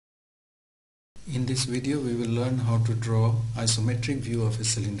In this video we will learn how to draw isometric view of a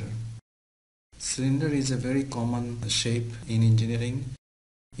cylinder. Cylinder is a very common shape in engineering.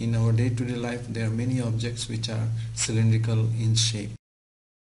 In our day-to-day life there are many objects which are cylindrical in shape.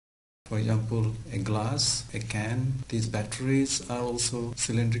 For example, a glass, a can, these batteries are also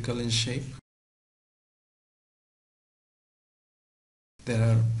cylindrical in shape. There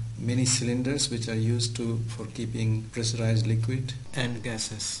are many cylinders which are used for keeping pressurized liquid and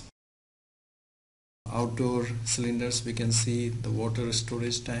gases. Outdoor cylinders, we can see the water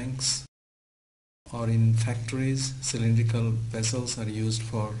storage tanks, or in factories cylindrical vessels are used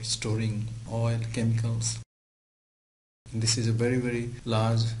for storing oil, chemicals. And this is a very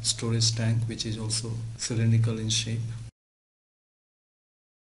large storage tank which is also cylindrical in shape.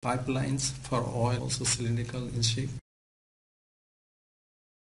 Pipelines for oil also cylindrical in shape.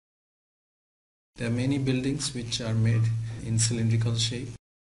 There are many buildings which are made in cylindrical shape.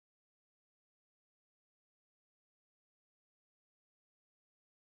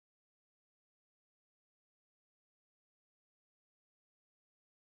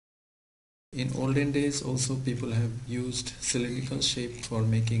 In olden days also people have used cylindrical shape for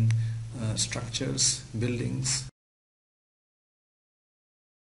making structures, buildings.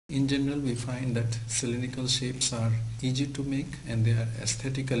 In general we find that cylindrical shapes are easy to make and they are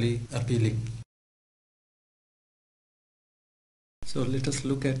aesthetically appealing. So let us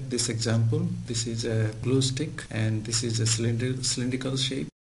look at this example. This is a glue stick and this is a cylindrical shape.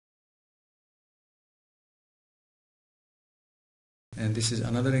 And this is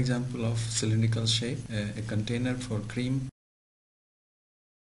another example of cylindrical shape, a container for cream.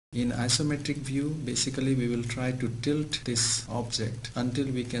 In isometric view, basically we will try to tilt this object until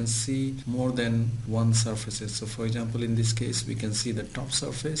we can see more than one surfaces. So for example, in this case we can see the top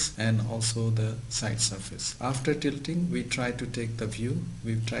surface and also the side surface. After tilting we try to take the view,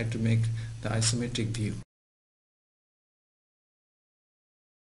 we try to make the isometric view.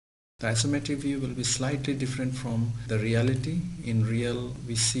 The isometric view will be slightly different from the reality. In real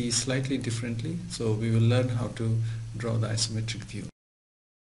we see slightly differently, so we will learn how to draw the isometric view.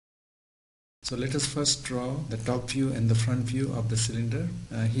 So let us first draw the top view and the front view of the cylinder.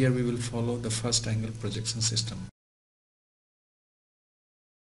 Here we will follow the first angle projection system.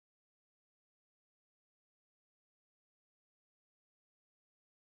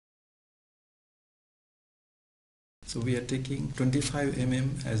 So we are taking 25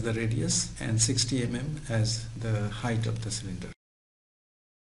 mm as the radius and 60 mm as the height of the cylinder.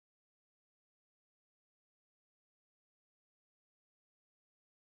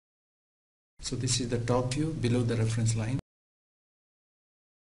 So this is the top view below the reference line.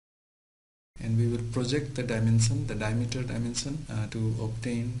 And we will project the dimension, the diameter dimension, to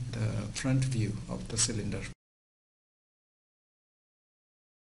obtain the front view of the cylinder.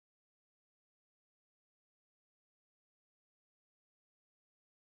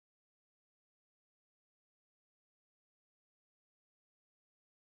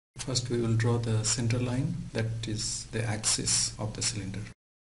 First we will draw the center line, that is the axis of the cylinder.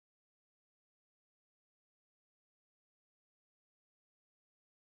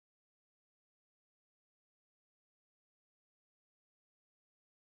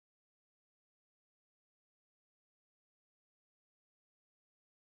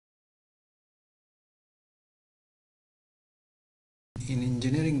 In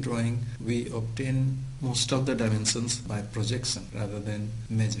engineering drawing, we obtain most of the dimensions by projection rather than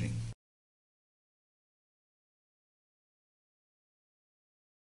measuring.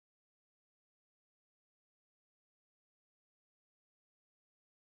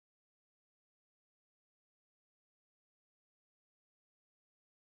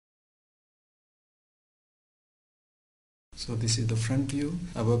 So this is the front view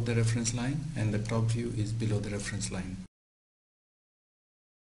above the reference line and the top view is below the reference line.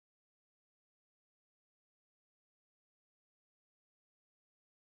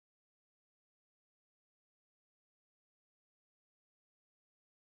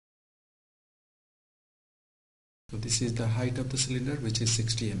 So this is the height of the cylinder, which is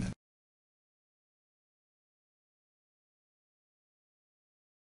 60 mm.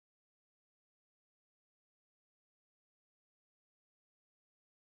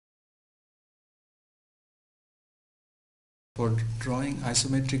 For drawing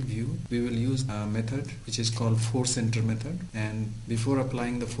isometric view, we will use a method which is called 4-center method, and before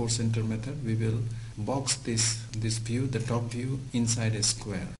applying the 4-center method we will box this view, the top view, inside a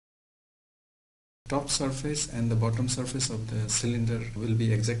square. Top surface and the bottom surface of the cylinder will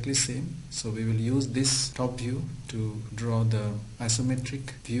be exactly same, so we will use this top view to draw the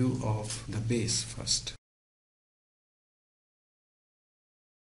isometric view of the base first.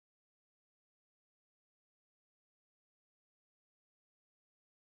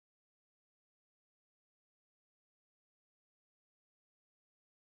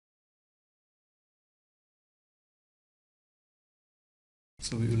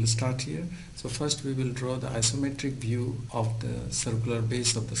 So we will start here. So first we will draw the isometric view of the circular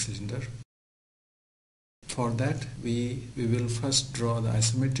base of the cylinder. For that we will first draw the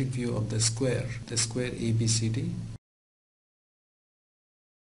isometric view of the square ABCD.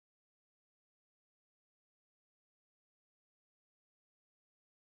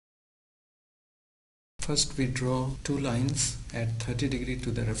 First we draw two lines at 30 degrees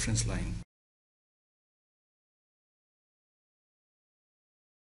to the reference line.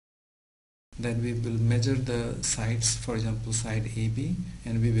 Then we will measure the sides, for example side AB,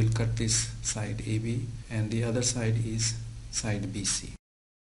 and we will cut this side AB, and the other side is side BC.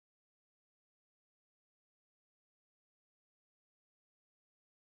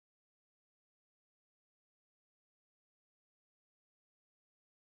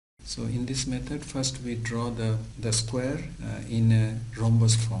 So in this method, first we draw the square in a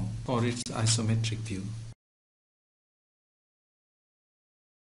rhombus form for its isometric view.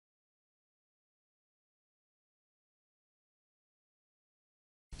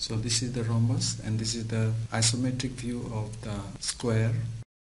 So this is the rhombus and this is the isometric view of the square.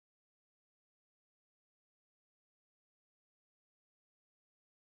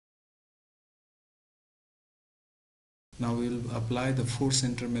 Now we will apply the 4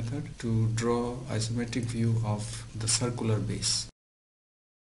 center method to draw isometric view of the circular base.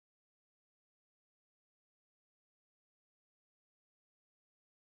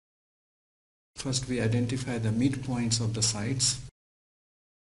 First we identify the midpoints of the sides.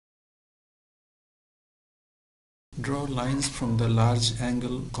 Draw lines from the large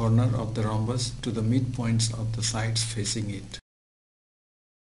angle corner of the rhombus to the midpoints of the sides facing it.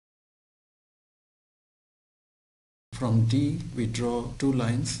 From D we draw two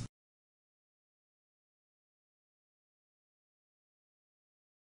lines.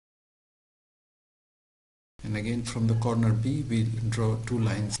 And again from the corner B we draw two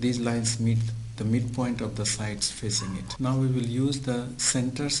lines. These lines meet the midpoint of the sides facing it. Now we will use the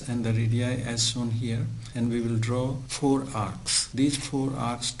centers and the radii as shown here, and we will draw 4 arcs. These 4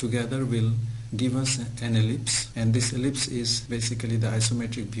 arcs together will give us an ellipse, and this ellipse is basically the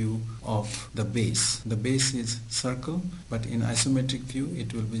isometric view of the base. The base is circle, but in isometric view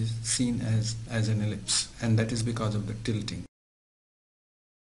it will be seen as an ellipse, and that is because of the tilting.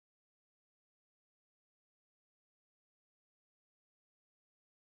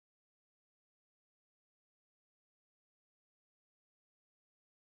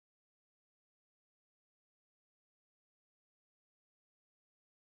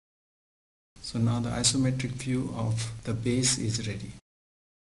 So now the isometric view of the base is ready.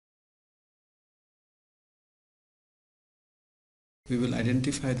 We will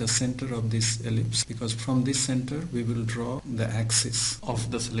identify the center of this ellipse because from this center we will draw the axis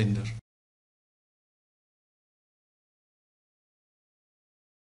of the cylinder.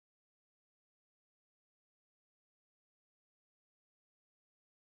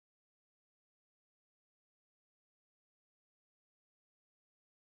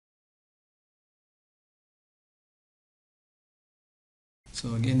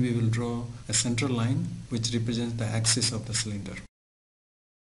 So again we will draw a central line which represents the axis of the cylinder.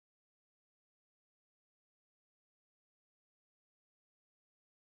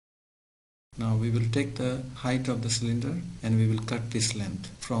 Now we will take the height of the cylinder and we will cut this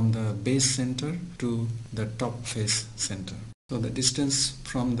length from the base center to the top face center. So the distance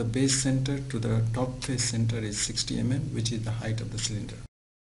from the base center to the top face center is 60 mm, which is the height of the cylinder.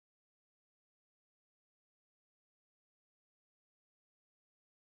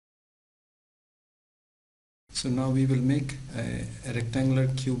 So now we will make a rectangular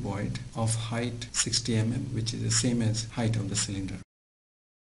cuboid of height 60 mm, which is the same as height of the cylinder.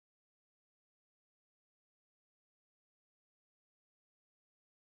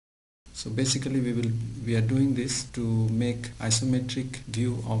 So basically we are doing this to make isometric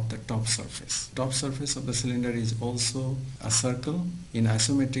view of the top surface. Top surface of the cylinder is also a circle. In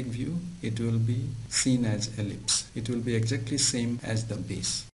isometric view it will be seen as ellipse. It will be exactly same as the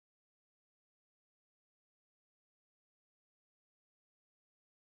base.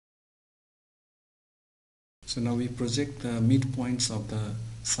 So now we project the midpoints of the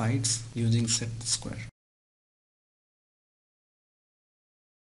sides using set square.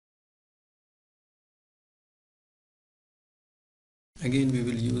 Again we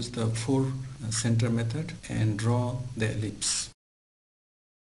will use the 4 center method and draw the ellipse.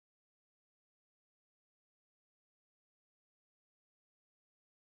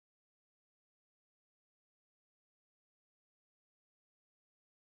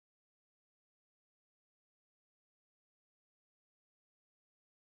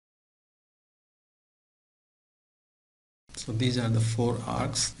 So these are the 4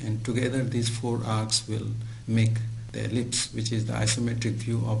 arcs, and together these 4 arcs will make the ellipse, which is the isometric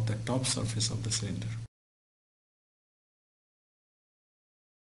view of the top surface of the cylinder.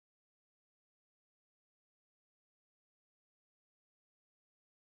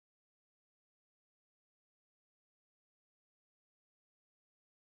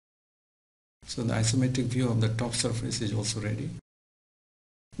 So the isometric view of the top surface is also ready.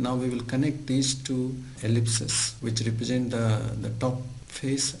 Now we will connect these 2 ellipses, which represent the top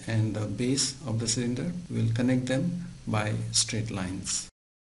face and the base of the cylinder. We will connect them by straight lines.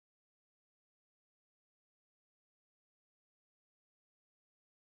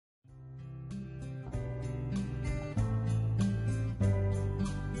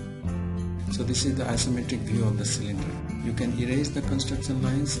 So this is the isometric view of the cylinder. You can erase the construction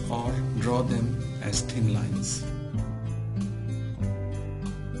lines or draw them as thin lines.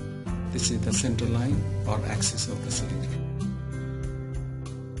 This is the center line or axis of the cylinder.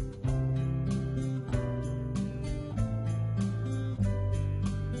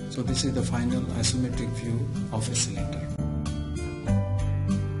 So this is the final isometric view of a cylinder.